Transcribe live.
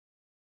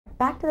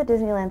back to the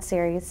Disneyland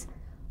series,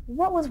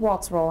 what was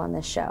Walt's role on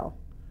this show?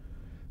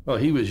 Well,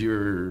 he was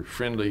your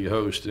friendly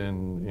host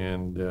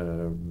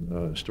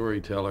and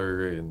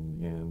storyteller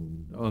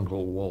and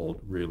Uncle Walt,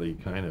 really,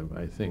 kind of,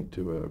 I think,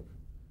 to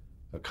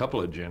a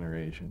couple of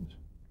generations.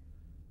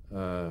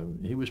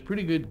 He was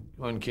pretty good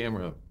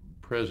on-camera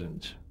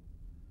presence,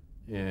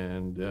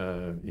 and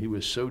he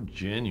was so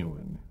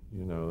genuine,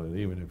 you know, that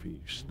even if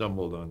he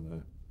stumbled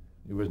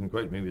he wasn't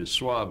quite maybe as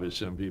suave as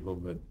some people,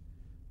 but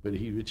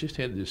he just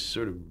had this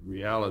sort of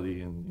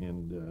reality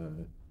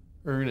and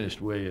earnest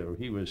way of,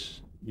 he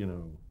was, you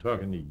know,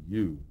 talking to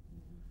you.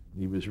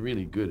 He was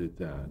really good at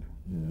that.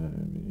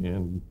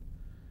 And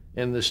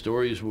the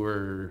stories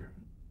were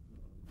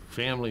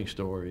family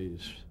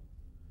stories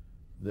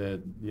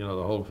that, you know,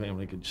 the whole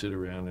family could sit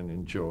around and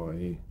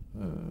enjoy.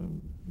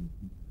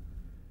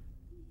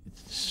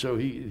 So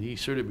he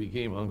sort of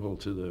became uncle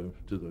to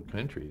the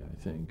country, I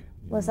think.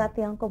 Was that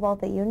the Uncle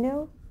Walt that you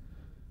knew?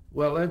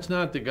 Well, that's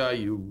not the guy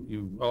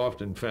you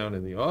often found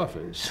in the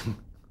office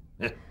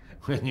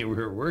when you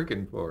were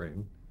working for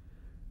him.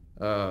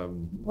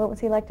 What was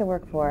he like to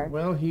work for?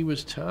 Well, he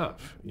was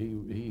tough.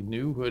 He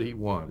knew what he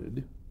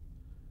wanted.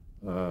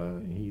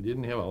 He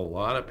didn't have a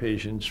lot of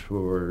patience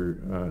for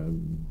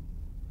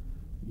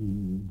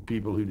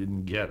people who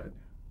didn't get it,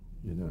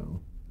 you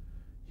know.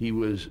 He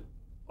was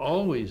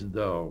always,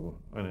 though,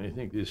 and I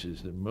think this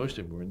is the most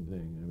important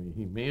thing, I mean,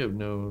 he may have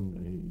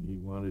known he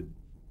wanted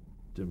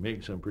to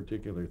make some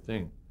particular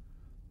thing,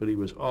 but he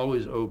was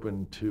always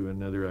open to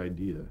another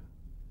idea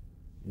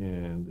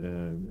and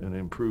an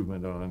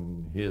improvement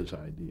on his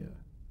idea.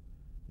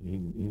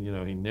 You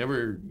know, he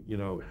never, you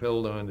know,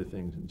 held on to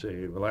things and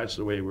say, well, that's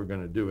the way we're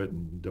going to do it,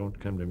 and don't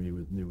come to me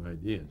with new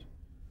ideas.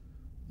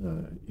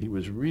 He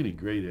was really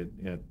great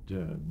at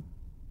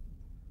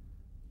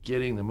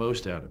getting the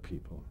most out of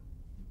people.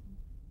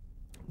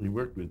 He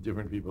worked with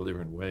different people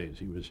different ways.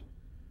 He was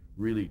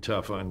really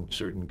tough on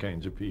certain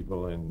kinds of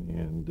people,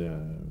 and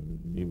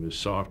he was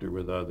softer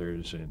with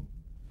others, and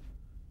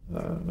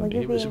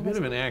he was a bit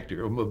of an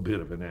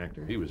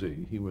actor. He was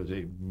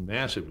a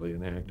massively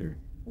an actor.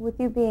 With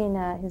you being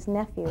his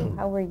nephew,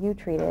 how were you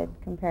treated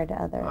compared to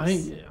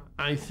others?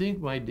 I think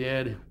my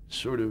dad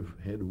sort of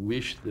had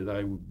wished that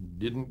I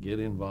didn't get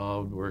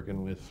involved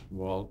working with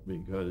Walt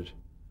because,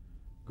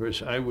 of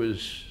course, I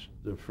was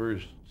the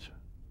first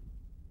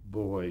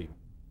boy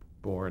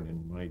born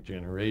in my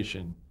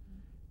generation,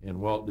 and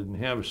Walt didn't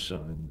have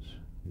sons.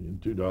 He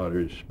had two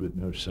daughters, but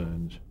no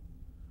sons.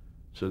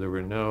 So there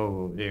were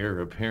no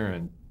heirs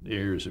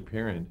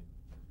apparent.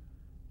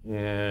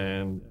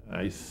 And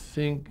I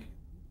think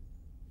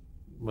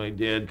my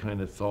dad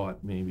kind of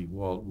thought maybe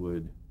Walt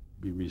would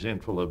be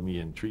resentful of me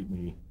and treat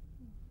me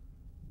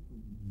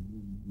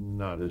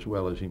not as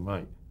well as he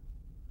might.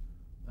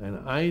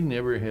 And I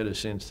never had a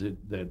sense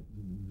that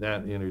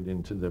entered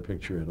into the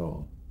picture at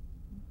all.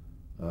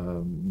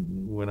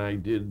 When I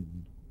did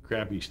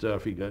crappy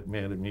stuff, he got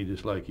mad at me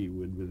just like he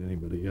would with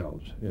anybody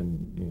else.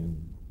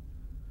 And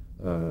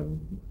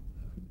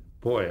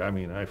boy, I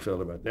mean, I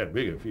felt about that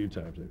big a few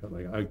times. I felt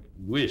like I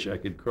wish I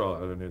could crawl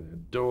out under the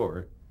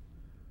door.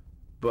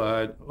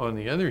 But on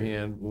the other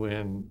hand,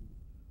 when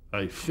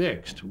I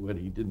fixed what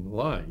he didn't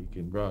like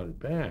and brought it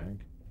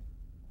back,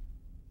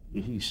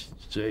 he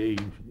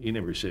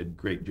never said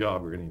great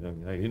job or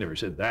anything. He never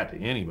said that to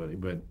anybody,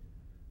 but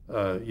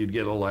you'd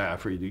get a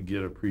laugh, or you'd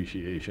get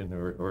appreciation,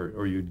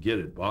 or you'd get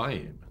it by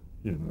him,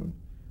 you know.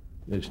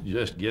 It's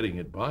just getting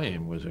it by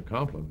him was a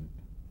compliment.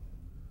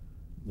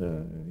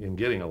 And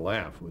getting a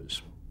laugh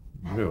was,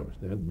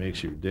 that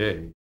makes your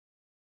day.